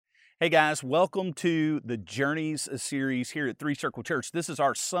Hey guys, welcome to the Journeys series here at Three Circle Church. This is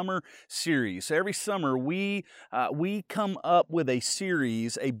our summer series. So every summer we come up with a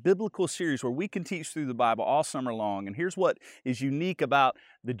series, a biblical series where we can teach through the Bible all summer long. And here's what is unique about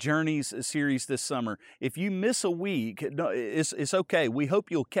the Journeys series this summer. If you miss a week, it's okay. We hope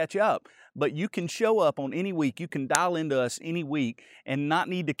you'll catch up. But you can show up on any week. You can dial into us any week and not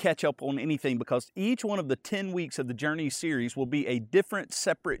need to catch up on anything, because each one of the 10 weeks of the Journey series will be a different,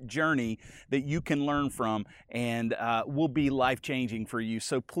 separate journey that you can learn from and will be life-changing for you.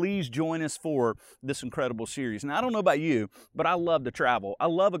 So please join us for this incredible series. And I don't know about you, but I love to travel. I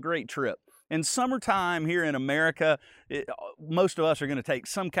love a great trip. In summertime here in America, most of us are going to take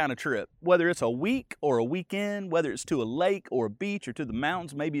some kind of trip, whether it's a week or a weekend, whether it's to a lake or a beach or to the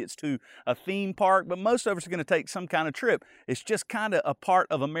mountains, maybe it's to a theme park, but most of us are going to take some kind of trip. It's just kind of a part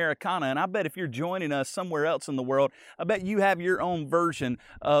of Americana, and I bet if you're joining us somewhere else in the world, I bet you have your own version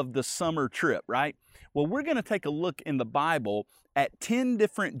of the summer trip, right? Well, we're going to take a look in the Bible at 10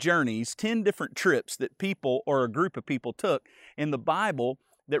 different journeys, 10 different trips that people or a group of people took in the Bible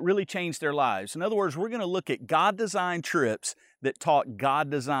that really changed their lives. In other words, we're going to look at God-designed trips that taught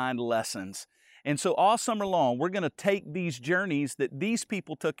God-designed lessons. And so all summer long, we're going to take these journeys that these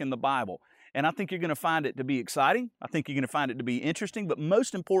people took in the Bible. And I think you're going to find it to be exciting. I think you're going to find it to be interesting. But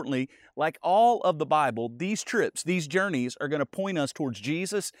most importantly, like all of the Bible, these trips, these journeys are going to point us towards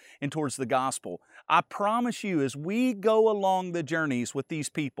Jesus and towards the gospel. I promise you, as we go along the journeys with these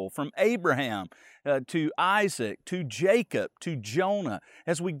people, from Abraham to Isaac, to Jacob, to Jonah,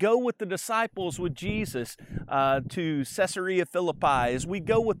 as we go with the disciples with Jesus to Caesarea Philippi, as we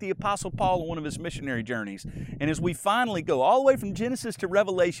go with the Apostle Paul on one of his missionary journeys, and as we finally go all the way from Genesis to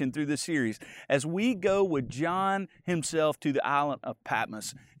Revelation through this series, as we go with John himself to the island of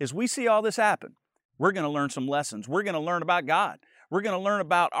Patmos, as we see all this happen, we're going to learn some lessons. We're going to learn about God. We're going to learn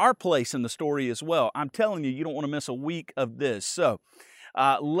about our place in the story as well. I'm telling you, you don't want to miss a week of this. So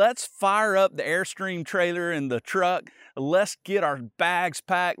let's fire up the Airstream trailer in the truck. Let's get our bags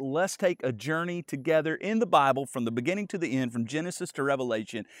packed. Let's take a journey together in the Bible from the beginning to the end, from Genesis to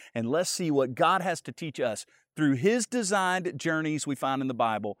Revelation, and let's see what God has to teach us through His designed journeys we find in the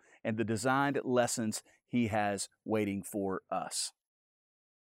Bible and the designed lessons He has waiting for us.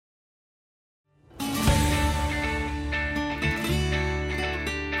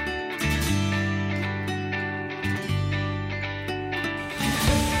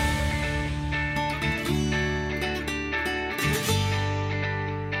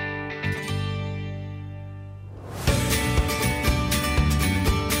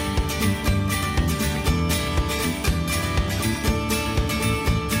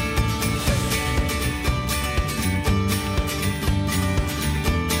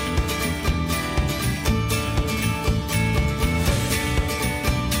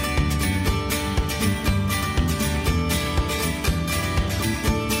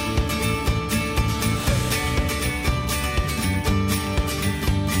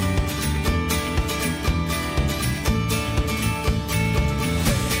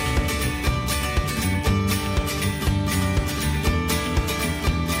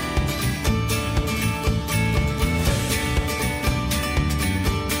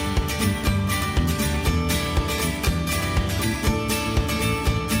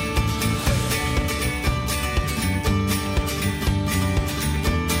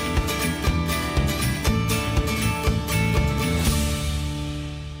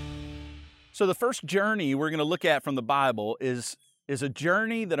 So the first journey we're going to look at from the Bible is a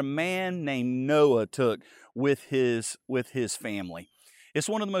journey that a man named Noah took with his family. It's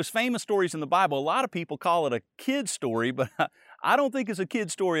one of the most famous stories in the Bible. A lot of people call it a kid story, but I don't think it's a kid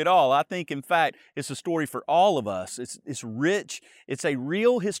story at all. I think, in fact, it's a story for all of us. It's rich. It's a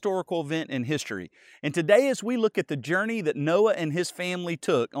real historical event in history. And today, as we look at the journey that Noah and his family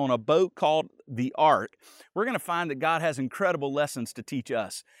took on a boat called the Ark, we're going to find that God has incredible lessons to teach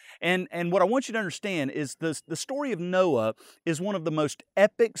us. And what I want you to understand is the story of Noah is one of the most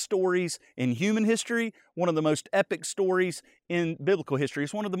epic stories in human history, one of the most epic stories in biblical history.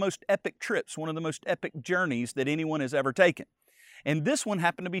 It's one of the most epic trips, one of the most epic journeys that anyone has ever taken. And this one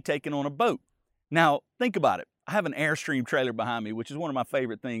happened to be taken on a boat. Now, think about it. I have an Airstream trailer behind me, which is one of my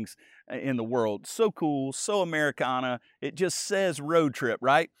favorite things in the world. So cool, so Americana. It just says road trip,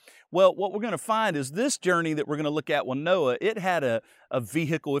 right? Well, what we're going to find is this journey that we're going to look at with Noah, it had a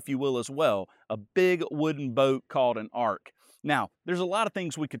vehicle, if you will, as well, a big wooden boat called an ark. Now, there's a lot of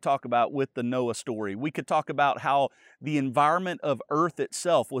things we could talk about with the Noah story. We could talk about how the environment of earth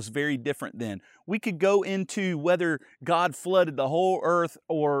itself was very different then. We could go into whether God flooded the whole earth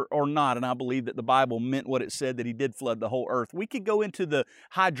or not, and I believe that the Bible meant what it said, that he did flood the whole earth. We could go into the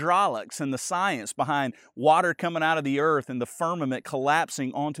hydraulics and the science behind water coming out of the earth and the firmament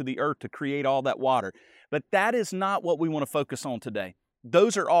collapsing onto the earth to create all that water. But that is not what we want to focus on today.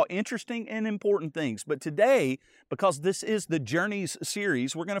 Those are all interesting and important things. But today, because this is the Journeys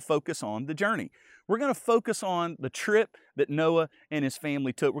series, we're going to focus on the journey. We're going to focus on the trip that Noah and his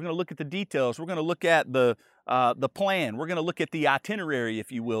family took. We're going to look at the details. We're going to look at the plan. We're going to look at the itinerary,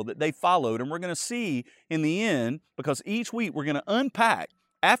 if you will, that they followed. And we're going to see in the end, because each week we're going to unpack.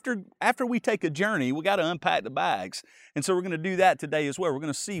 After we take a journey, we got to unpack the bags. And so we're going to do that today as well. We're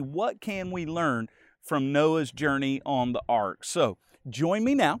going to see what can we learn from Noah's journey on the ark. So join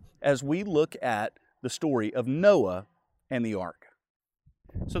me now as we look at the story of Noah and the ark.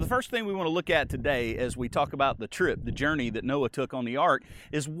 So the first thing we want to look at today as we talk about the trip, the journey that Noah took on the ark,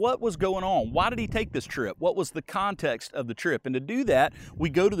 is what was going on. Why did he take this trip? What was the context of the trip? And to do that, we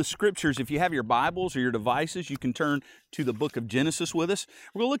go to the scriptures. If you have your Bibles or your devices, you can turn to the book of Genesis with us.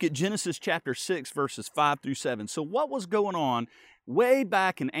 We're going to look at Genesis chapter 6, verses 5 through 7. So what was going on way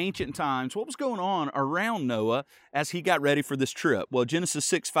back in ancient times? What was going on around Noah as he got ready for this trip? Well, Genesis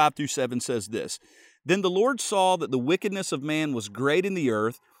 6, 5 through 7 says this: Then the Lord saw that the wickedness of man was great in the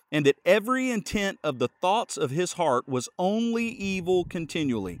earth, and that every intent of the thoughts of his heart was only evil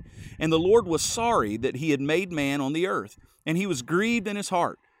continually. And the Lord was sorry that he had made man on the earth, and he was grieved in his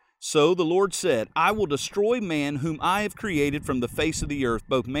heart. So the Lord said, I will destroy man whom I have created from the face of the earth,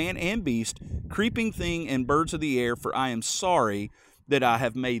 both man and beast, creeping thing and birds of the air, for I am sorry that I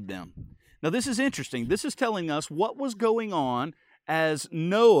have made them. Now this is interesting. This is telling us what was going on as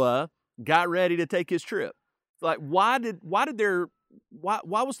Noah got ready to take his trip. Like, why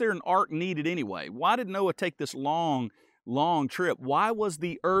was there an ark needed anyway? Why did Noah take this long trip? Why was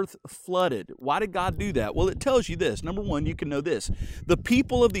the earth flooded? Why did God do that? Well, it tells you this. Number one, you can know this. The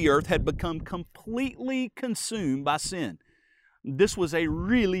people of the earth had become completely consumed by sin. This was a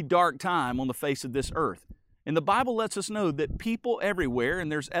really dark time on the face of this earth. And the Bible lets us know that people everywhere,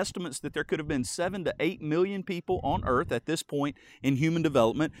 and there's estimates that there could have been 7 to 8 million people on earth at this point in human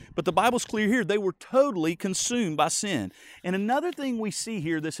development, but the Bible's clear here, they were totally consumed by sin. And another thing we see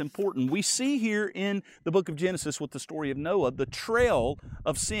here that's important, we see here in the book of Genesis with the story of Noah, the trail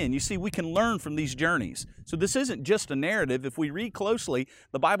of sin. You see, we can learn from these journeys. So this isn't just a narrative. If we read closely,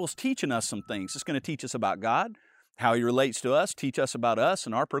 the Bible's teaching us some things. It's going to teach us about God, how he relates to us, teach us about us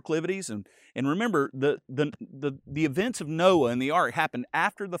and our proclivities. And remember, the events of Noah and the ark happened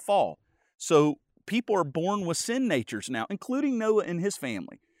after the fall. So people are born with sin natures now, including Noah and his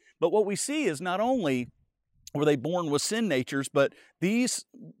family. But what we see is not only were they born with sin natures, but these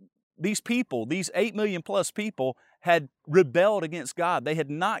people, these 8 million plus people, had rebelled against God. They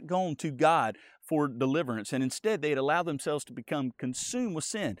had not gone to God for deliverance, and instead they had allowed themselves to become consumed with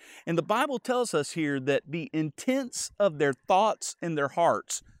sin. And the Bible tells us here that the intents of their thoughts and their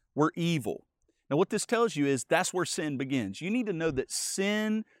hearts were evil. Now what this tells you is that's where sin begins. You need to know that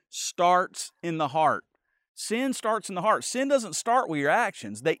sin starts in the heart. Sin starts in the heart. Sin doesn't start with your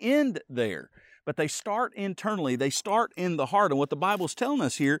actions. They end there. But they start internally. They start in the heart. And what the Bible's telling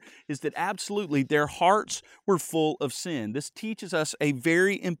us here is that absolutely their hearts were full of sin. This teaches us a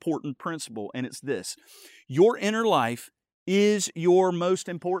very important principle, and it's this: your inner life is your most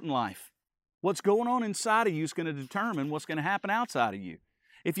important life. What's going on inside of you is going to determine what's going to happen outside of you.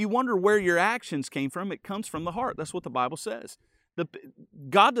 If you wonder where your actions came from, it comes from the heart. That's what the Bible says.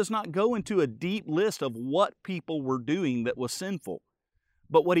 God does not go into a deep list of what people were doing that was sinful.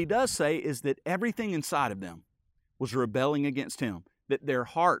 But what he does say is that everything inside of them was rebelling against him. That their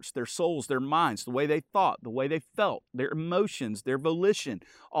hearts, their souls, their minds, the way they thought, the way they felt, their emotions, their volition,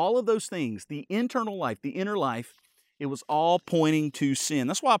 all of those things, the internal life, the inner life, it was all pointing to sin.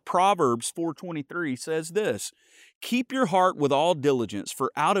 That's why Proverbs 4:23 says this: keep your heart with all diligence,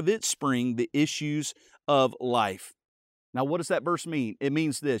 for out of it spring the issues of life. Now, what does that verse mean? It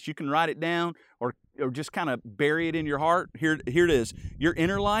means this. You can write it down or just kind of bury it in your heart. Here it is. Your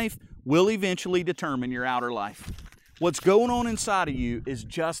inner life will eventually determine your outer life. What's going on inside of you is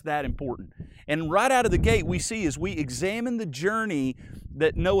just that important. And right out of the gate, we see as we examine the journey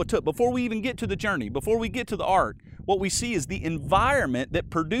that Noah took, before we even get to the journey, before we get to the ark, what we see is the environment that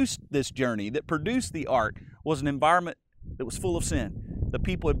produced this journey, that produced the ark, was an environment that was full of sin. The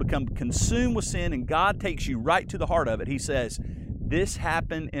people had become consumed with sin, and God takes you right to the heart of it. He says, this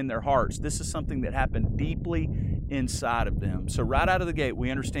happened in their hearts. This is something that happened deeply inside of them. So right out of the gate, we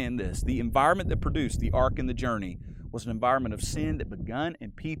understand this. The environment that produced the ark and the journey was an environment of sin that begun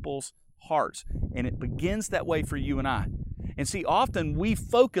in people's hearts. And it begins that way for you and I. And see, often we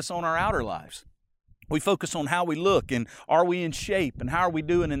focus on our outer lives. We focus on how we look and are we in shape and how are we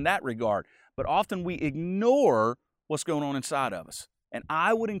doing in that regard. But often we ignore what's going on inside of us. And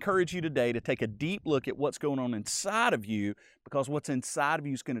I would encourage you today to take a deep look at what's going on inside of you, because what's inside of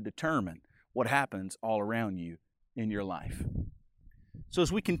you is going to determine what happens all around you in your life. So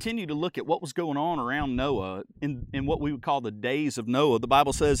as we continue to look at what was going on around Noah in what we would call the days of Noah, the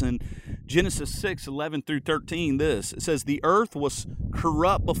Bible says in Genesis 6:11 through 13 this. It says, "The earth was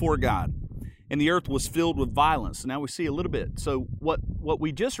corrupt before God, and the earth was filled with violence." Now we see a little bit. So what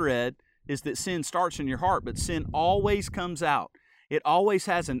we just read is that sin starts in your heart, but sin always comes out. It always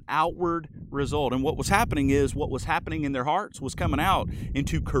has an outward result. And what was happening in their hearts was coming out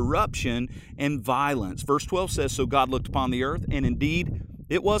into corruption and violence. Verse 12 says, "So God looked upon the earth, and indeed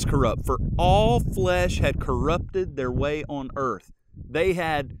it was corrupt, for all flesh had corrupted their way on earth." They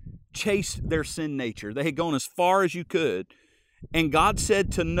had chased their sin nature. They had gone as far as you could. "And God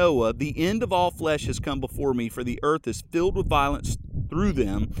said to Noah, the end of all flesh has come before me, for the earth is filled with violence through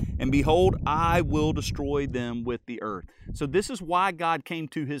them, and behold, I will destroy them with the earth." So this is why God came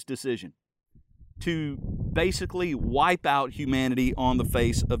to his decision, to basically wipe out humanity on the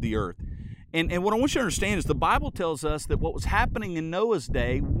face of the earth. And what I want you to understand is the Bible tells us that what was happening in Noah's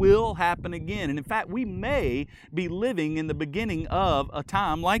day will happen again. And in fact, we may be living in the beginning of a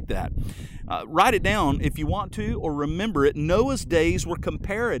time like that. Write it down if you want to, or remember it. Noah's days were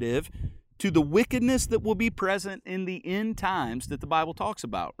comparative to the wickedness that will be present in the end times that the Bible talks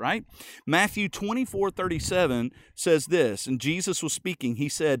about, right? Matthew 24:37 says this, and Jesus was speaking. He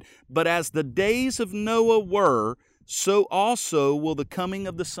said, "But as the days of Noah were, so also will the coming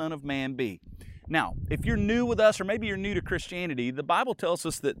of the Son of Man be." Now, if you're new with us, or maybe you're new to Christianity, the Bible tells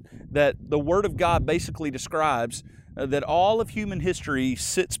us that the Word of God basically describes that all of human history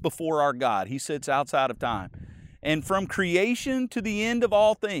sits before our God. He sits outside of time. And from creation to the end of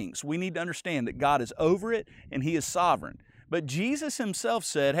all things, we need to understand that God is over it and He is sovereign. But Jesus Himself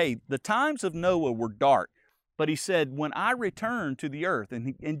said, hey, the times of Noah were dark. But He said, when I return to the earth,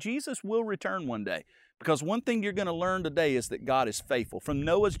 and Jesus will return one day, because one thing you're going to learn today is that God is faithful. From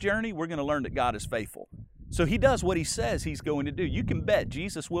Noah's journey, we're going to learn that God is faithful. So He does what He says He's going to do. You can bet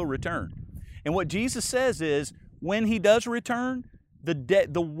Jesus will return. And what Jesus says is, when He does return,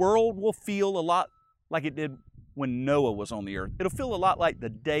 the world will feel a lot like it did when Noah was on the earth. It'll feel a lot like the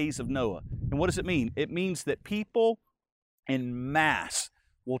days of Noah. And what does it mean? It means that people en masse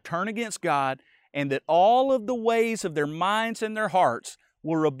will turn against God, and that all of the ways of their minds and their hearts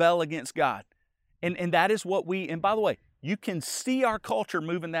will rebel against God. And that is what and by the way, you can see our culture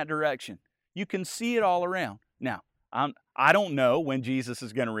move in that direction. You can see it all around. Now, I don't know when Jesus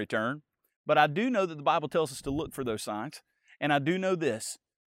is going to return, but I do know that the Bible tells us to look for those signs. And I do know this,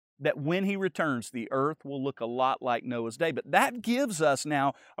 that when He returns, the earth will look a lot like Noah's day. But that gives us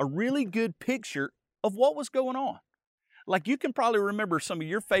now a really good picture of what was going on. Like, you can probably remember some of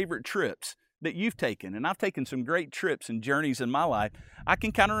your favorite trips that you've taken, and I've taken some great trips and journeys in my life. I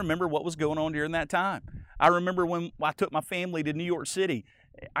can kind of remember what was going on during that time. I remember when I took my family to New York City.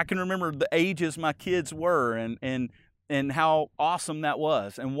 I can remember the ages my kids were and how awesome that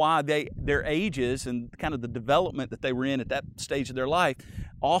was, and why their ages and kind of the development that they were in at that stage of their life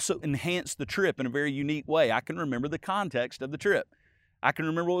also enhanced the trip in a very unique way. I can remember the context of the trip. I can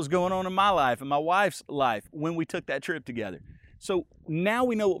remember what was going on in my life and my wife's life when we took that trip together. So now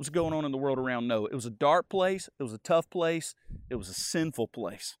we know what was going on in the world around Noah. It was a dark place. It was a tough place. It was a sinful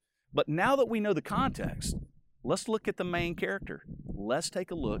place. But now that we know the context, let's look at the main character. Let's take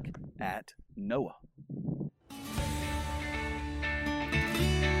a look at Noah.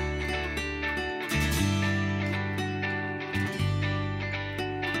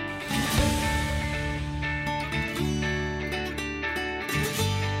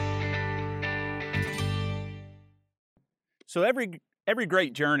 So every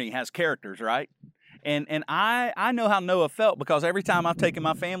great journey has characters, right? And I know how Noah felt, because every time I've taken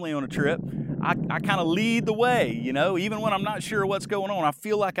my family on a trip, I kind of lead the way, you know, even when I'm not sure what's going on. I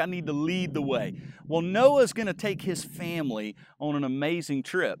feel like I need to lead the way. Well, Noah's going to take his family on an amazing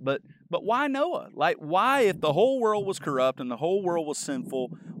trip. But why Noah? Like, why, if the whole world was corrupt and the whole world was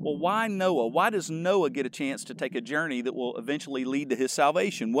sinful, well, why Noah? Why does Noah get a chance to take a journey that will eventually lead to his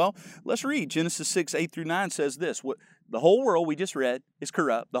salvation? Well, let's read. Genesis 6:8-9 says this. The whole world, we just read, is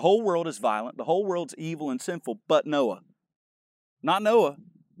corrupt. The whole world is violent. The whole world's evil and sinful, but Noah. Not Noah.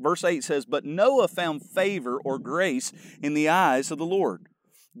 Verse 8 says, "But Noah found favor," or grace, "in the eyes of the Lord."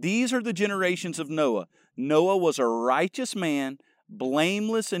 These are the generations of Noah. Noah was a righteous man,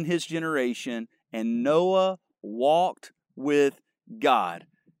 blameless in his generation, and Noah walked with God.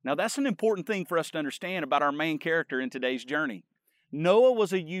 Now that's an important thing for us to understand about our main character in today's journey. Noah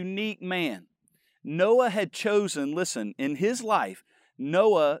was a unique man. Noah had chosen, listen, in his life,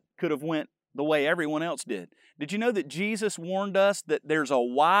 Noah could have went the way everyone else did. Did you know that Jesus warned us that there's a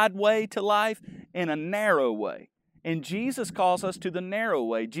wide way to life and a narrow way? And Jesus calls us to the narrow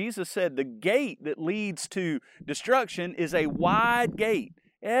way. Jesus said the gate that leads to destruction is a wide gate.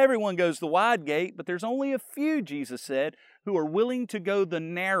 Everyone goes the wide gate, but there's only a few, Jesus said, who are willing to go the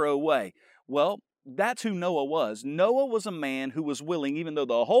narrow way. Well, that's who Noah was. Noah was a man who was willing, even though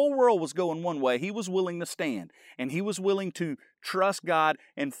the whole world was going one way, he was willing to stand. And he was willing to trust God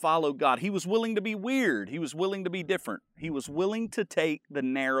and follow God. He was willing to be weird. He was willing to be different. He was willing to take the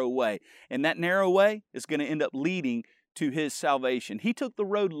narrow way. And that narrow way is going to end up leading to his salvation. He took the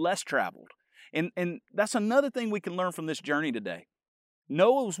road less traveled. And that's another thing we can learn from this journey today.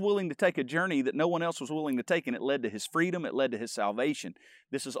 Noah was willing to take a journey that no one else was willing to take, and it led to his freedom, it led to his salvation.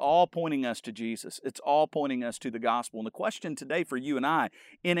 This is all pointing us to Jesus. It's all pointing us to the gospel. And the question today for you and I,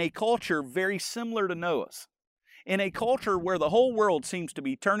 in a culture very similar to Noah's, in a culture where the whole world seems to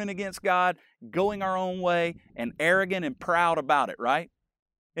be turning against God, going our own way, and arrogant and proud about it, right?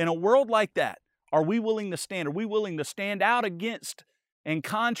 In a world like that, are we willing to stand? Are we willing to stand out against and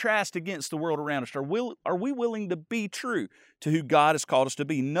contrast against the world around us? Are we willing to be true to who God has called us to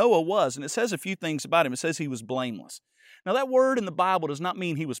be? Noah was, and it says a few things about him. It says he was blameless. Now that word in the Bible does not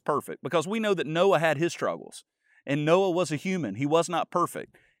mean he was perfect, because we know that Noah had his struggles, and Noah was a human. He was not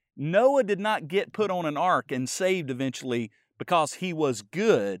perfect. Noah did not get put on an ark and saved eventually because he was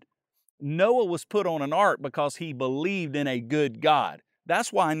good. Noah was put on an ark because he believed in a good God.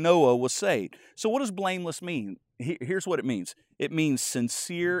 That's why Noah was saved. So what does blameless mean? Here's what it means. It means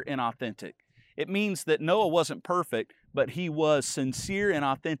sincere and authentic. It means that Noah wasn't perfect, but he was sincere and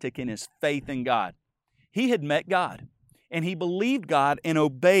authentic in his faith in God. He had met God, and he believed God and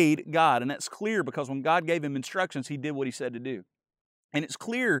obeyed God. And that's clear because when God gave him instructions, he did what he said to do. And it's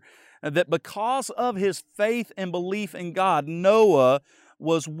clear that because of his faith and belief in God, Noah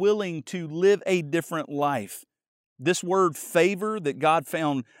was willing to live a different life. This word favor, that God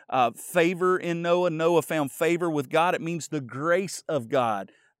found favor in Noah, Noah found favor with God. It means the grace of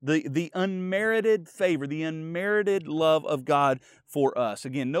God, the unmerited favor, the unmerited love of God for us.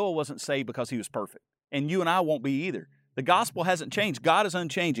 Again, Noah wasn't saved because he was perfect, and you and I won't be either. The gospel hasn't changed. God is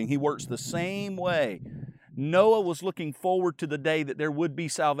unchanging. He works the same way. Noah was looking forward to the day that there would be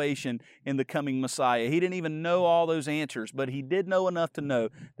salvation in the coming Messiah. He didn't even know all those answers, but he did know enough to know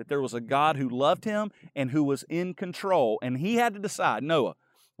that there was a God who loved him and who was in control. And he had to decide, Noah,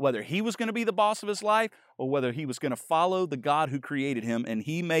 whether he was going to be the boss of his life or whether he was going to follow the God who created him, and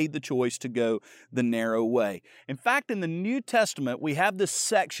he made the choice to go the narrow way. In fact, in the New Testament, we have this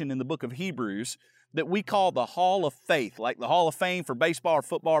section in the book of Hebrews that we call the Hall of Faith, like the Hall of Fame for baseball or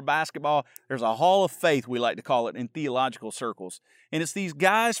football or basketball. There's a Hall of Faith, we like to call it in theological circles. And it's these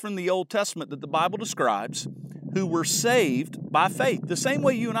guys from the Old Testament that the Bible describes who were saved by faith, the same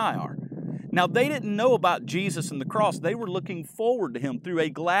way you and I are. Now, they didn't know about Jesus and the cross. They were looking forward to him through a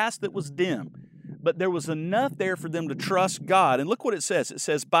glass that was dim. But there was enough there for them to trust God. And look what it says. It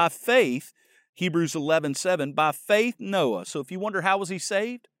says, by faith, Hebrews 11:7, by faith Noah. So if you wonder how was he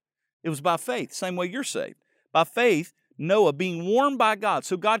saved? It was by faith, same way you're saved. By faith, Noah, being warned by God.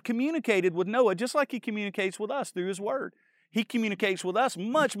 So God communicated with Noah just like he communicates with us through his word. He communicates with us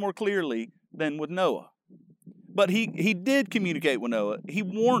much more clearly than with Noah. But he did communicate with Noah. He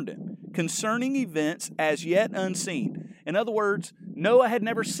warned him concerning events as yet unseen. In other words, Noah had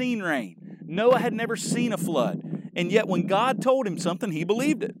never seen rain. Noah had never seen a flood. And yet when God told him something, he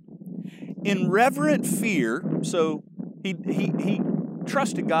believed it. In reverent fear, so he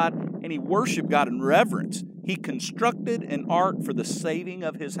trusted God and he worshiped God in reverence. He constructed an ark for the saving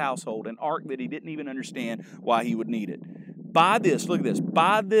of his household, an ark that he didn't even understand why he would need it. By this, look at this,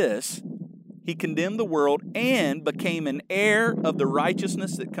 by this he condemned the world and became an heir of the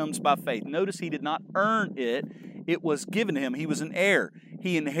righteousness that comes by faith. Notice he did not earn it. It was given to him. He was an heir.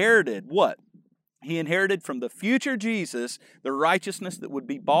 He inherited what? He inherited from the future Jesus the righteousness that would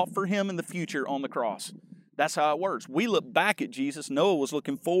be bought for him in the future on the cross. That's how it works. We look back at Jesus. Noah was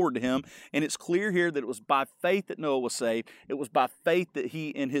looking forward to him, and it's clear here that it was by faith that Noah was saved. It was by faith that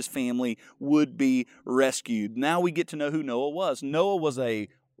he and his family would be rescued. Now we get to know who Noah was. Noah was a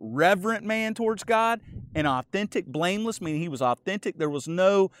reverent man towards God, and authentic, blameless, meaning he was authentic. There was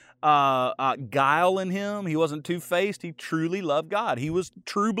no guile in him. He wasn't two-faced. He truly loved God. He was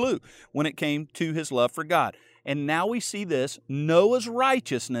true blue when it came to his love for God. And now we see this. Noah's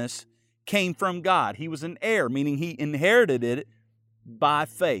righteousness came from God. He was an heir, meaning he inherited it by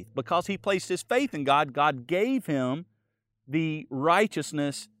faith. Because he placed his faith in God, God gave him the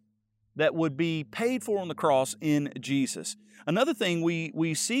righteousness that would be paid for on the cross in Jesus. Another thing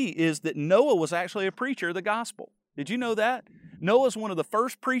we see is that Noah was actually a preacher of the gospel. Did you know that? Noah's one of the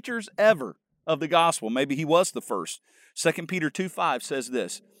first preachers ever of the gospel. Maybe he was the first. 2 Peter 2:5 says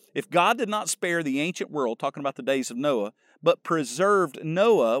this, if God did not spare the ancient world, talking about the days of Noah, but preserved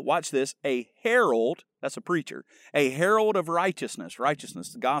Noah, watch this, a herald, that's a preacher, a herald of righteousness,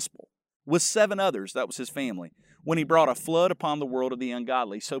 the gospel, with 7 others, that was his family, when he brought a flood upon the world of the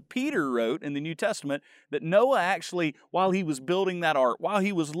ungodly. So Peter wrote in the New Testament that Noah actually, while he was building that ark, while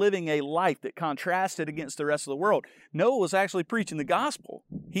he was living a life that contrasted against the rest of the world, Noah was actually preaching the gospel.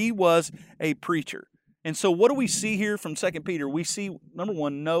 He was a preacher. And so what do we see here from 2 Peter? We see, number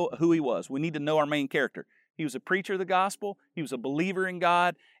one, know who he was. We need to know our main character. He was a preacher of the gospel. He was a believer in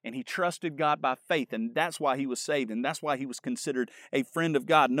God, and he trusted God by faith, and that's why he was saved, and that's why he was considered a friend of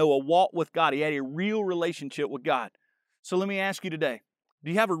God. Noah walked with God. He had a real relationship with God. So let me ask you today,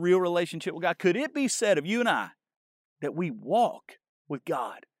 do you have a real relationship with God? Could it be said of you and I that we walk with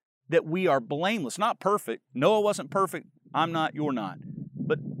God, that we are blameless, not perfect? Noah wasn't perfect. I'm not, you're not.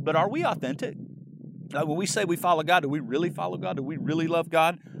 But are we authentic? When we say we follow God, do we really follow God? Do we really love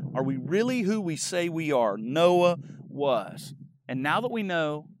God? Are we really who we say we are? Noah was. And now that we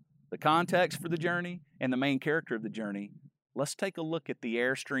know the context for the journey and the main character of the journey, let's take a look at the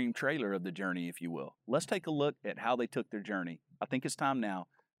Airstream trailer of the journey, if you will. Let's take a look at how they took their journey. I think it's time now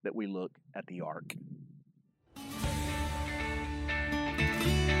that we look at the ark.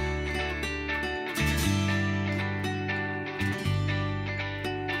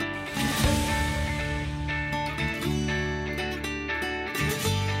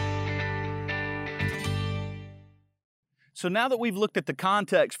 So now that we've looked at the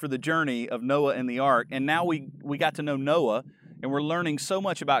context for the journey of Noah and the ark, and now we got to know Noah, and we're learning so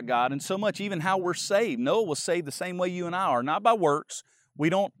much about God and so much even how we're saved. Noah was saved the same way you and I are, not by works. We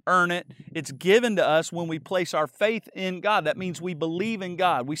don't earn it. It's given to us when we place our faith in God. That means we believe in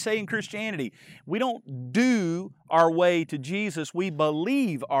God. We say in Christianity, we don't do our way to Jesus. We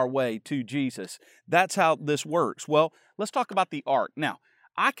believe our way to Jesus. That's how this works. Well, let's talk about the ark. Now,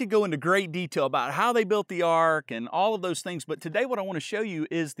 I could go into great detail about how they built the ark and all of those things, but today what I want to show you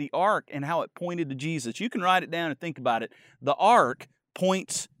is the ark and how it pointed to Jesus. You can write it down and think about it. The ark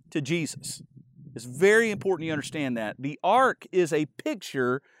points to Jesus. It's very important you understand that. The ark is a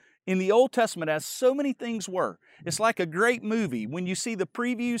picture in the Old Testament, as so many things were. It's like a great movie. When you see the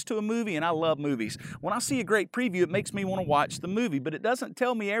previews to a movie, and I love movies, when I see a great preview, it makes me want to watch the movie, but it doesn't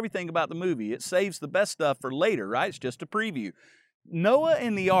tell me everything about the movie. It saves the best stuff for later, right? It's just a preview. Noah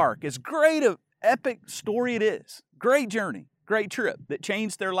and the ark, as great an epic story it is, great journey, great trip that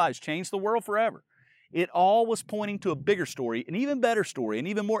changed their lives, changed the world forever. It all was pointing to a bigger story, an even better story, an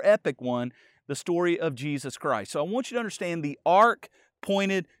even more epic one, the story of Jesus Christ. So I want you to understand the ark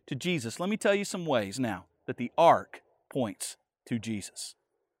pointed to Jesus. Let me tell you some ways now that the ark points to Jesus.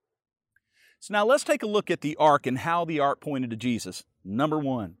 So now let's take a look at the ark and how the ark pointed to Jesus. Number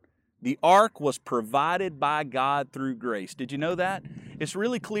one, the ark was provided by God through grace. Did you know that? It's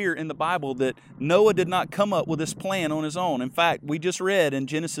really clear in the Bible that Noah did not come up with this plan on his own. In fact, we just read in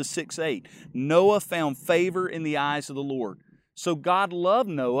Genesis 6:8, Noah found favor in the eyes of the Lord. So God loved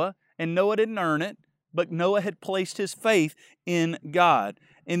Noah, and Noah didn't earn it, but Noah had placed his faith in God.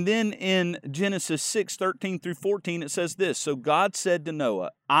 And then in Genesis 6:13 through 14, it says this, so God said to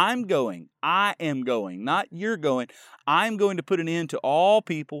Noah, I am going, not you're going. I'm going to put an end to all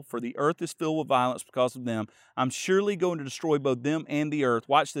people, for the earth is filled with violence because of them. I'm surely going to destroy both them and the earth.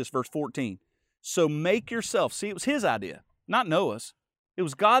 Watch this, verse 14. So make yourself, see, it was his idea, not Noah's. It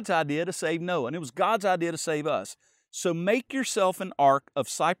was God's idea to save Noah, and it was God's idea to save us. So make yourself an ark of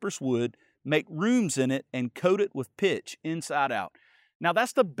cypress wood, make rooms in it, and coat it with pitch inside out. Now,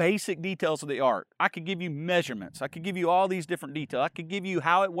 that's the basic details of the ark. I could give you measurements. I could give you all these different details. I could give you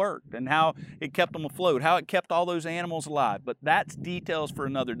how it worked and how it kept them afloat, how it kept all those animals alive. But that's details for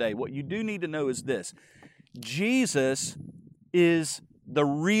another day. What you do need to know is this. Jesus is the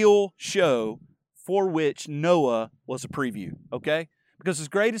real show for which Noah was a preview, okay? Because as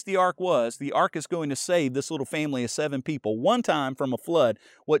great as the ark is going to save this little family of 7 people one time from a flood.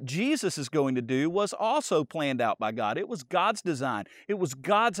 What Jesus is going to do was also planned out by God. It was God's design. It was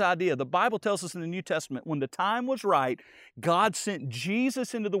God's idea. The Bible tells us in the New Testament, when the time was right, God sent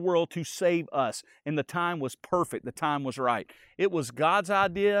Jesus into the world to save us. And the time was perfect. The time was right. It was God's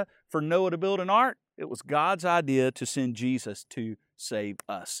idea for Noah to build an ark. It was God's idea to send Jesus to save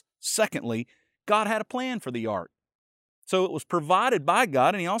us. Secondly, God had a plan for the ark. So it was provided by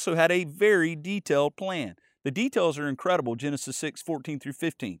God, and he also had a very detailed plan. The details are incredible. Genesis 6:14 through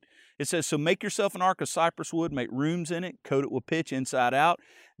 15. It says, so make yourself an ark of cypress wood, make rooms in it, coat it with pitch inside out.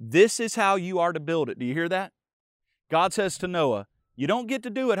 This is how you are to build it. Do you hear that? God says to Noah, you don't get to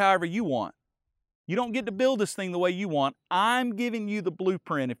do it however you want. You don't get to build this thing the way you want. I'm giving you the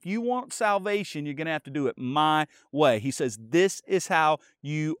blueprint. If you want salvation, you're going to have to do it my way. He says, this is how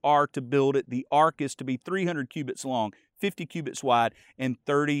you are to build it. The ark is to be 300 cubits long, 50 cubits wide, and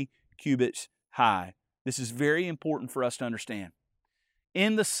 30 cubits high. This is very important for us to understand.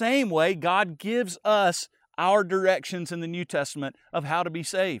 In the same way, God gives us our directions in the New Testament of how to be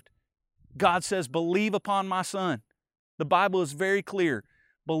saved. God says, believe upon my Son. The Bible is very clear.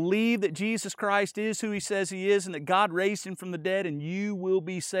 Believe that Jesus Christ is who He says He is and that God raised Him from the dead and you will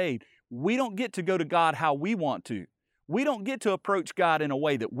be saved. We don't get to go to God how we want to. We don't get to approach God in a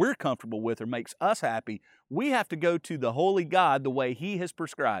way that we're comfortable with or makes us happy. We have to go to the holy God the way He has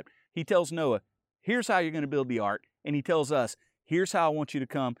prescribed. He tells Noah, here's how you're going to build the ark. And He tells us, here's how I want you to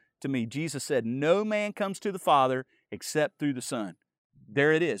come to me. Jesus said, no man comes to the Father except through the Son.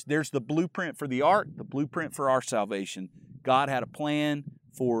 There it is. There's the blueprint for the ark, the blueprint for our salvation. God had a plan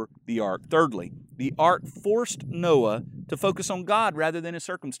for the ark. Thirdly, the ark forced Noah to focus on God rather than his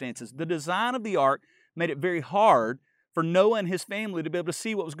circumstances. The design of the ark made it very hard for Noah and his family to be able to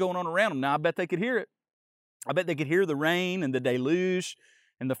see what was going on around them. Now, I bet they could hear it. I bet they could hear the rain and the deluge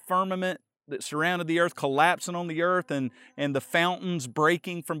and the firmament that surrounded the earth collapsing on the earth and the fountains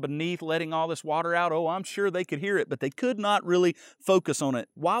breaking from beneath, letting all this water out. Oh, I'm sure they could hear it, but they could not really focus on it.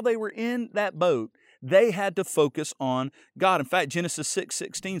 While they were in that boat, they had to focus on God. In fact, Genesis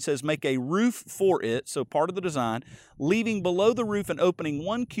 6:16 says, make a roof for it, so part of the design, leaving below the roof an opening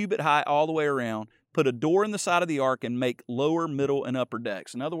 1 cubit high all the way around, put a door in the side of the ark, and make lower, middle, and upper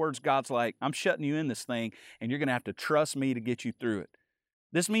decks. In other words, God's like, I'm shutting you in this thing, and you're going to have to trust me to get you through it.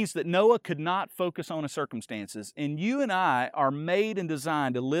 This means that Noah could not focus on his circumstances, and you and I are made and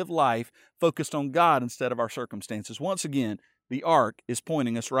designed to live life focused on God instead of our circumstances. Once again, the ark is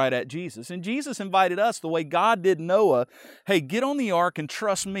pointing us right at Jesus. And Jesus invited us the way God did Noah, hey, get on the ark and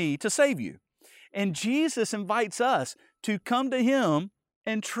trust me to save you. And Jesus invites us to come to Him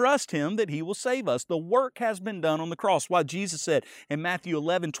and trust Him that He will save us. The work has been done on the cross. Why Jesus said in Matthew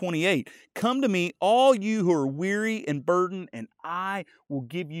 11:28, come to me, all you who are weary and burdened, and I will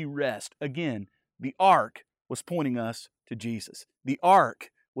give you rest. Again, the ark was pointing us to Jesus. The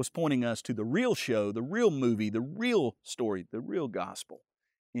ark was pointing us to the real show, the real movie, the real story, the real gospel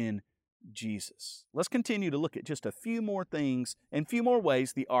in Jesus. Let's continue to look at just a few more things and a few more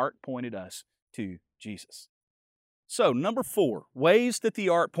ways the ark pointed us to Jesus. So, number 4, ways that the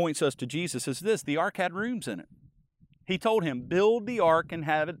ark points us to Jesus is this. The ark had rooms in it. He told him, build the ark and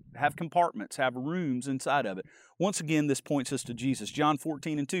have compartments, have rooms inside of it. Once again, this points us to Jesus. John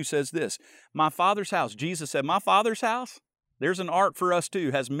 14:2 says this, my Father's house. Jesus said, my Father's house? There's an ark for us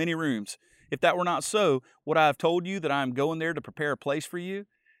too, has many rooms. If that were not so, would I have told you that I am going there to prepare a place for you?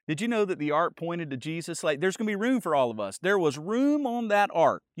 Did you know that the ark pointed to Jesus? Like, there's going to be room for all of us. There was room on that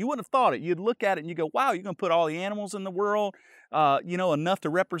ark. You wouldn't have thought it. You'd look at it and you go, wow, you're going to put all the animals in the world, enough to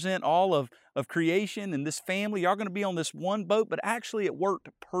represent all of creation and this family. Y'all going to be on this one boat, but actually it worked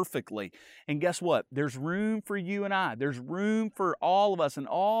perfectly. And guess what? There's room for you and I. There's room for all of us and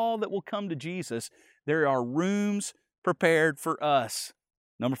all that will come to Jesus. There are rooms prepared for us.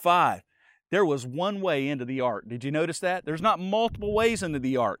 Number 5. There was one way into the ark. Did you notice that? There's not multiple ways into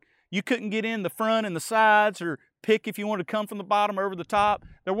the ark. You couldn't get in the front and the sides or pick if you wanted to come from the bottom or over the top.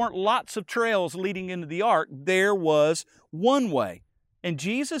 There weren't lots of trails leading into the ark. There was one way. And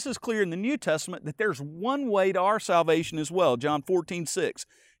Jesus is clear in the New Testament that there's one way to our salvation as well. John 14:6.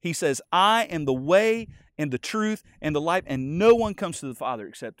 He says, I am the way and the truth and the life, and no one comes to the Father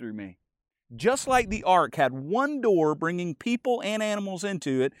except through me. Just like the ark had one door bringing people and animals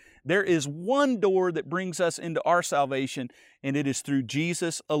into it, there is one door that brings us into our salvation, and it is through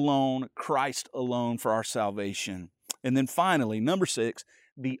Jesus alone, Christ alone for our salvation. And then finally, number 6,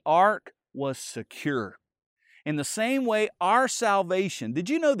 the ark was secure. In the same way, our salvation, did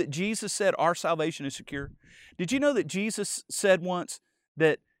you know that Jesus said our salvation is secure? Did you know that Jesus said once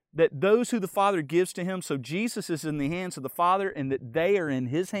that those who the Father gives to Him, so Jesus is in the hands of the Father and that they are in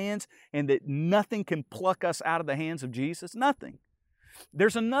His hands and that nothing can pluck us out of the hands of Jesus? Nothing.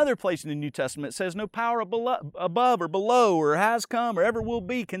 There's another place in the New Testament that says no power above or below or has come or ever will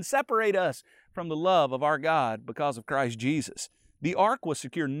be can separate us from the love of our God because of Christ Jesus. The ark was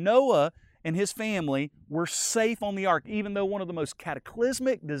secure. Noah and his family were safe on the ark, even though one of the most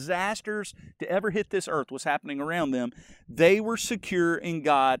cataclysmic disasters to ever hit this earth was happening around them. They were secure in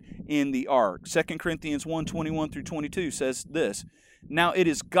God in the ark. 2 Corinthians 1:21-22 says this, Now it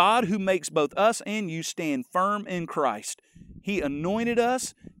is God who makes both us and you stand firm in Christ. He anointed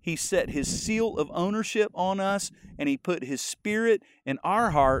us, He set His seal of ownership on us, and He put His Spirit in our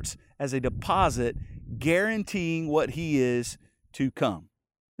hearts as a deposit, guaranteeing what He is to come.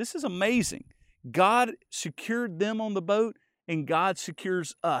 This is amazing. God secured them on the boat, and God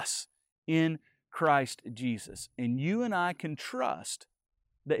secures us in Christ Jesus. And you and I can trust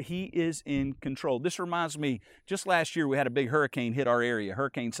that He is in control. This reminds me, just last year we had a big hurricane hit our area,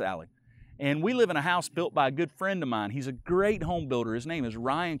 Hurricane Sally. And we live in a house built by a good friend of mine. He's a great home builder. His name is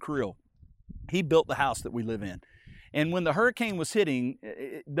Ryan Creel. He built the house that we live in. And when the hurricane was hitting,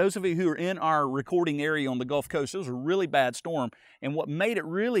 those of you who are in our recording area on the Gulf Coast, it was a really bad storm. And what made it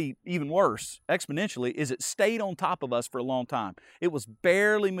really even worse, exponentially, is it stayed on top of us for a long time. It was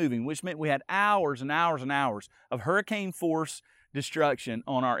barely moving, which meant we had hours and hours and hours of hurricane force destruction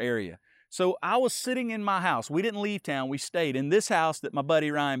on our area. So I was sitting in my house. We didn't leave town. We stayed in this house that my buddy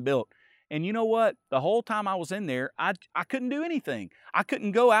Ryan built. And you know what? The whole time I was in there, I couldn't do anything. I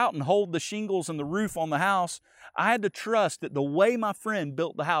couldn't go out and hold the shingles and the roof on the house. I had to trust that the way my friend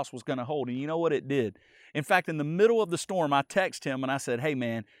built the house was going to hold. And you know what it did? In fact, in the middle of the storm, I texted him and I said, hey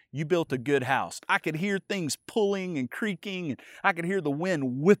man, you built a good house. I could hear things pulling and creaking, and I could hear the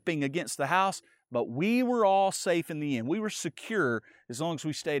wind whipping against the house, but we were all safe in the end. We were secure as long as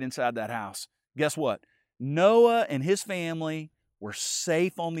we stayed inside that house. Guess what? Noah and his family were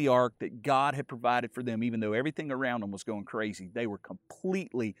safe on the ark that God had provided for them, even though everything around them was going crazy. They were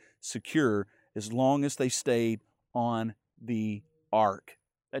completely secure as long as they stayed on the ark.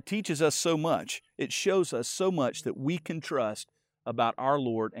 That teaches us so much. It shows us so much that we can trust about our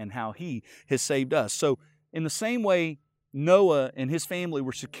Lord and how He has saved us. So in the same way Noah and his family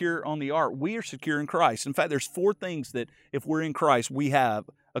were secure on the ark, we are secure in Christ. In fact, there's 4 things that if we're in Christ, we have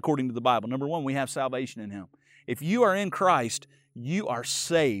according to the Bible. Number 1, we have salvation in Him. If you are in Christ, you are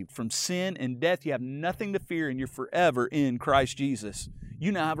saved from sin and death. You have nothing to fear, and you're forever in Christ Jesus.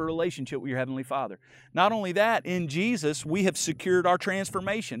 You now have a relationship with your Heavenly Father. Not only that, in Jesus, we have secured our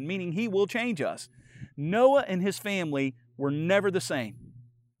transformation, meaning He will change us. Noah and his family were never the same.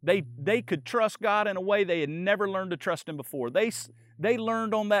 They could trust God in a way they had never learned to trust Him before. They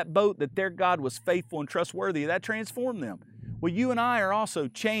learned on that boat that their God was faithful and trustworthy. That transformed them. Well, you and I are also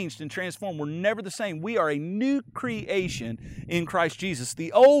changed and transformed. We're never the same. We are a new creation in Christ Jesus.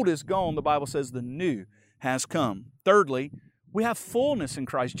 The old is gone. The Bible says the new has come. Thirdly, we have fullness in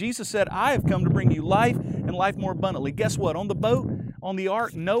Christ. Jesus said, I have come to bring you life and life more abundantly. Guess what? On the boat, on the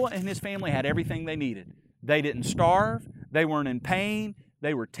ark, Noah and his family had everything they needed. They didn't starve. They weren't in pain.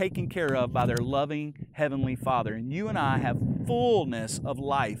 They were taken care of by their loving Heavenly Father. And you and I have fullness of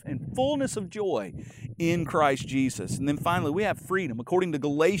life and fullness of joy in Christ Jesus. And then finally, we have freedom. According to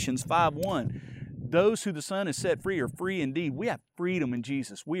Galatians 5:1, those who the Son has set free are free indeed. We have freedom in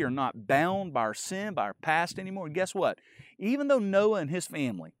Jesus. We are not bound by our sin, by our past anymore. And guess what? Even though Noah and his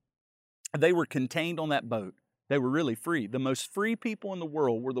family, they were contained on that boat, they were really free. The most free people in the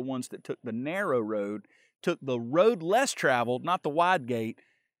world were the ones that took the narrow road, took the road less traveled, not the wide gate.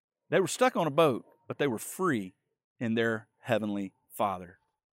 They were stuck on a boat, but they were free in their Heavenly Father.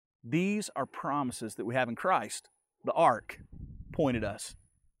 These are promises that we have in Christ. The ark pointed us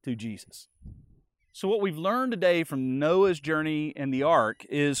to Jesus. So what we've learned today from Noah's journey and the ark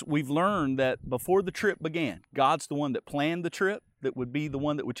is we've learned that before the trip began, God's the one that planned the trip, that would be the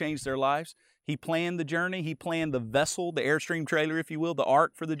one that would change their lives. He planned the journey. He planned the vessel, the Airstream trailer, if you will, the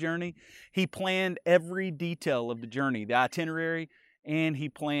ark for the journey. He planned every detail of the journey, the itinerary, and He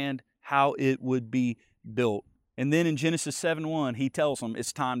planned how it would be built. And then in Genesis 7:1, He tells them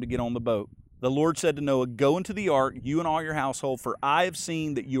it's time to get on the boat. The Lord said to Noah, go into the ark, you and all your household, for I have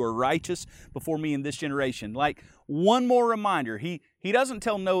seen that you are righteous before me in this generation. Like one more reminder, he doesn't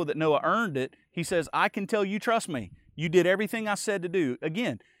tell Noah that Noah earned it. He says, I can tell you, trust me. You did everything I said to do.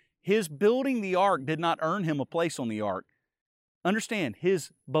 Again, his building the ark did not earn him a place on the ark. Understand,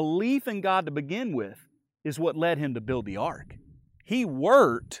 his belief in God to begin with is what led him to build the ark. He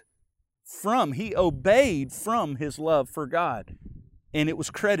obeyed from his love for God, and it was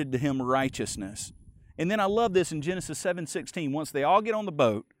credited to him righteousness. And then I love this in Genesis 7:16. Once they all get on the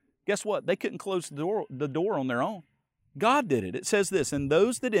boat, guess what? They couldn't close the door on their own. God did it. It says this, and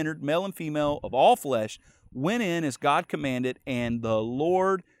those that entered, male and female of all flesh, went in as God commanded, and the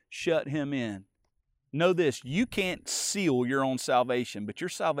Lord shut him in. Know this, you can't seal your own salvation, but your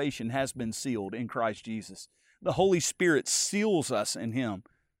salvation has been sealed in Christ Jesus. The Holy Spirit seals us in Him.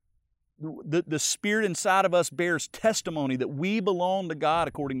 The Spirit inside of us bears testimony that we belong to God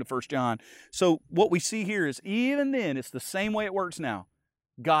according to 1 John. So what we see here is even then, it's the same way it works now.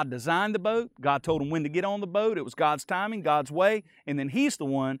 God designed the boat. God told them when to get on the boat. It was God's timing, God's way. And then He's the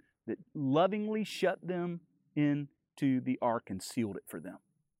one that lovingly shut them into the ark and sealed it for them.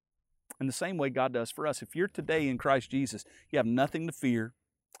 In the same way God does for us. If you're today in Christ Jesus, you have nothing to fear.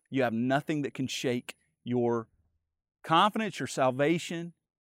 You have nothing that can shake your confidence, your salvation,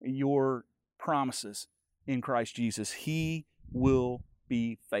 your promises in Christ Jesus. He will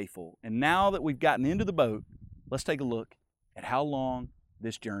be faithful. And now that we've gotten into the boat, let's take a look at how long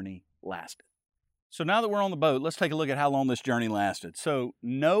this journey lasted. So now that we're on the boat, let's take a look at how long this journey lasted. So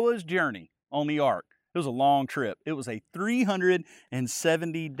Noah's journey on the ark, it was a long trip. It was a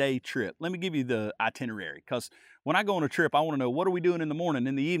 370-day trip. Let me give you the itinerary, because when I go on a trip, I want to know, what are we doing in the morning,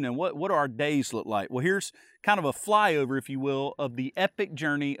 in the evening? What do our days look like? Well, here's kind of a flyover, if you will, of the epic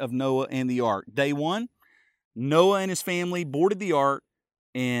journey of Noah and the ark. Day 1, Noah and his family boarded the ark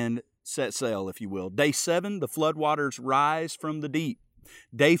and set sail, if you will. Day 7, the floodwaters rise from the deep.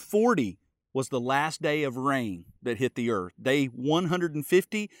 Day 40 was the last day of rain that hit the earth. Day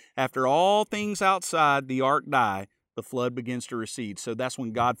 150, after all things outside the ark die, the flood begins to recede. So that's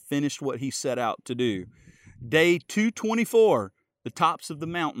when God finished what He set out to do. Day 224, the tops of the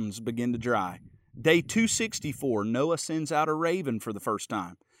mountains begin to dry. Day 264, Noah sends out a raven for the first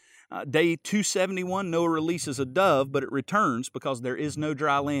time. Day 271, Noah releases a dove, but it returns because there is no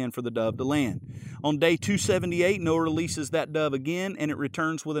dry land for the dove to land. On day 278, Noah releases that dove again, and it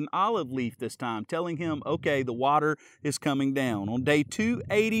returns with an olive leaf this time, telling him, okay, the water is coming down. On day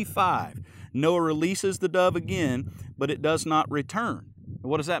 285, Noah releases the dove again, but it does not return.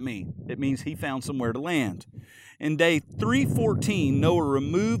 What does that mean? It means he found somewhere to land. In day 314, Noah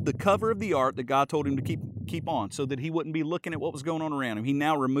removed the cover of the ark that God told him to keep on so that he wouldn't be looking at what was going on around him. He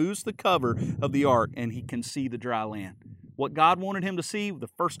now removes the cover of the ark and he can see the dry land. What God wanted him to see the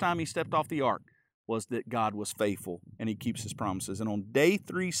first time he stepped off the ark was that God was faithful and He keeps His promises. And on day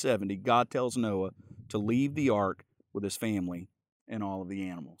 370, God tells Noah to leave the ark with his family and all of the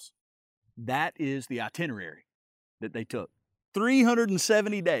animals. That is the itinerary that they took.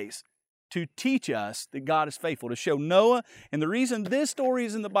 370 days. To teach us that God is faithful, to show Noah. And the reason this story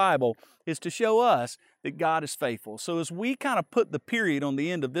is in the Bible is to show us that God is faithful. So as we kind of put the period on the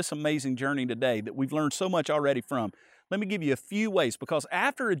end of this amazing journey today that we've learned so much already from, let me give you a few ways. Because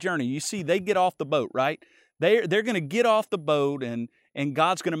after a journey, you see, they get off the boat, right? They're going to get off the boat, and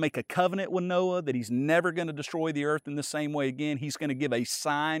God's going to make a covenant with Noah that He's never going to destroy the earth in the same way again. He's going to give a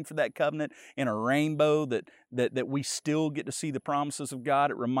sign for that covenant in a rainbow that we still get to see the promises of God.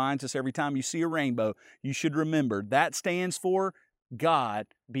 It reminds us every time you see a rainbow, you should remember that stands for God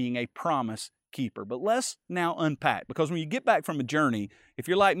being a promise keeper. But let's now unpack, because when you get back from a journey, if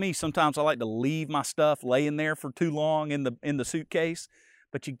you're like me, sometimes I like to leave my stuff laying there for too long in the suitcase.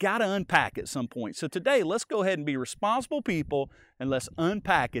 But you got to unpack at some point. So today, let's go ahead and be responsible people, and let's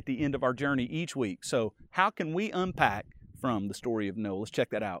unpack at the end of our journey each week. So how can we unpack from the story of Noah? Let's check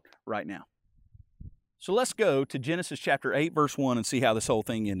that out right now. So let's go to Genesis chapter 8, verse 1 and see how this whole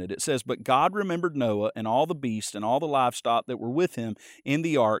thing ended. It says, "But God remembered Noah and all the beasts and all the livestock that were with him in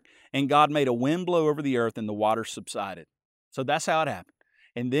the ark, and God made a wind blow over the earth, and the waters subsided." So that's how it happened.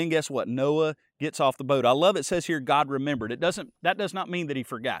 And then guess what? Noah gets off the boat. I love it says here God remembered. That does not mean that he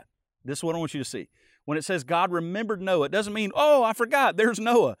forgot. This is what I want you to see. When it says God remembered Noah, it doesn't mean, oh, I forgot, there's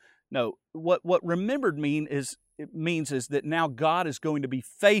Noah. No, what remembered means is that now God is going to be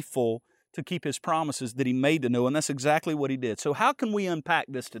faithful to keep His promises that He made to Noah, and that's exactly what He did. So how can we unpack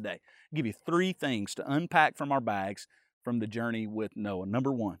this today? I'll give you 3 things to unpack from our bags from the journey with Noah.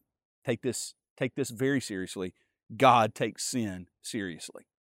 Number 1, take this very seriously. God takes sin seriously.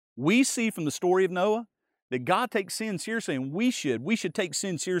 We see from the story of Noah that God takes sin seriously, and we should take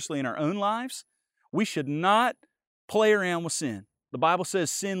sin seriously in our own lives. We should not play around with sin. The Bible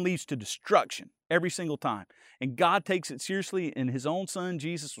says sin leads to destruction every single time. And God takes it seriously, and His own Son,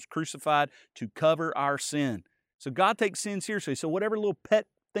 Jesus, was crucified to cover our sin. So God takes sin seriously. So whatever little pet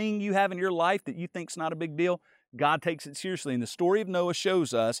thing you have in your life that you think's not a big deal, God takes it seriously. And the story of Noah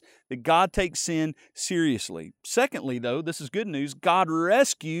shows us that God takes sin seriously. Secondly, though, this is good news, God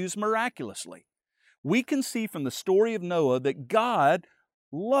rescues miraculously. We can see from the story of Noah that God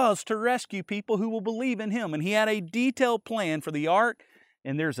loves to rescue people who will believe in Him. And He had a detailed plan for the ark,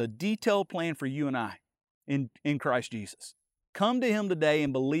 and there's a detailed plan for you and I in Christ Jesus. Come to Him today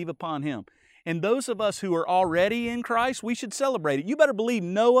and believe upon Him. And those of us who are already in Christ, we should celebrate it. You better believe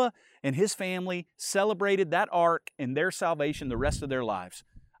Noah and his family celebrated that ark and their salvation the rest of their lives.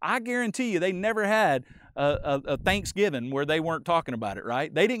 I guarantee you they never had a Thanksgiving where they weren't talking about it,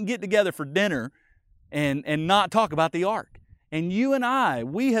 right? They didn't get together for dinner and not talk about the ark. And you and I,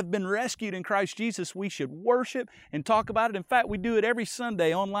 we have been rescued in Christ Jesus. We should worship and talk about it. In fact, we do it every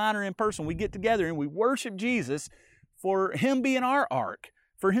Sunday, online or in person. We get together and we worship Jesus for Him being our ark,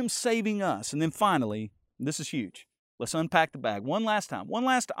 for Him saving us. And then finally, this is huge. Let's unpack the bag one last time. One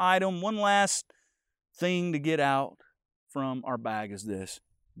last item, one last thing to get out from our bag is this.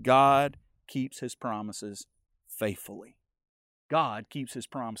 God keeps His promises faithfully. God keeps His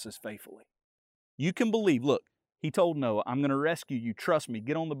promises faithfully. You can believe, look, He told Noah, I'm going to rescue you. Trust me,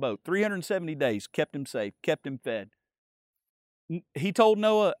 get on the boat. 370 days, kept him safe, kept him fed. He told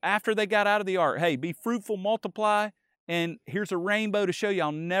Noah after they got out of the ark, hey, be fruitful, multiply, and here's a rainbow to show you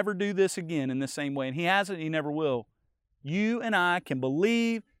I'll never do this again in the same way. And He hasn't, He never will. You and I can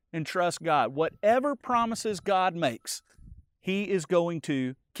believe and trust God. Whatever promises God makes, He is going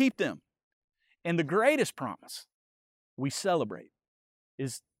to keep them. And the greatest promise we celebrate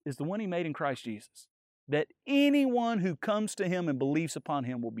is the one He made in Christ Jesus, that anyone who comes to Him and believes upon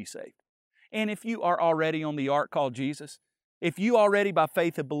Him will be saved. And if you are already on the ark called Jesus, if you already by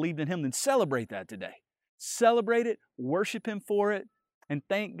faith have believed in Him, then celebrate that today. Celebrate it, worship Him for it, and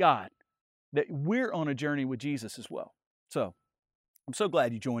thank God that we're on a journey with Jesus as well. So, I'm so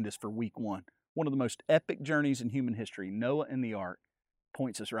glad you joined us for week one. One of the most epic journeys in human history, Noah and the ark,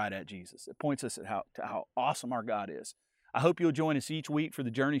 points us right at Jesus. It points us at how awesome our God is. I hope you'll join us each week for the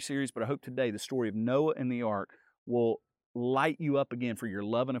Journey series, but I hope today the story of Noah and the ark will light you up again for your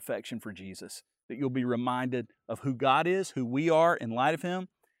love and affection for Jesus, that you'll be reminded of who God is, who we are in light of Him,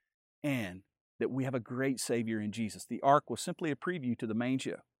 and that we have a great Savior in Jesus. The ark was simply a preview to the main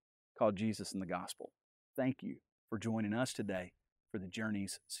show called Jesus and the Gospel. Thank you for joining us today for the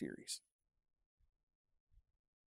Journeys series.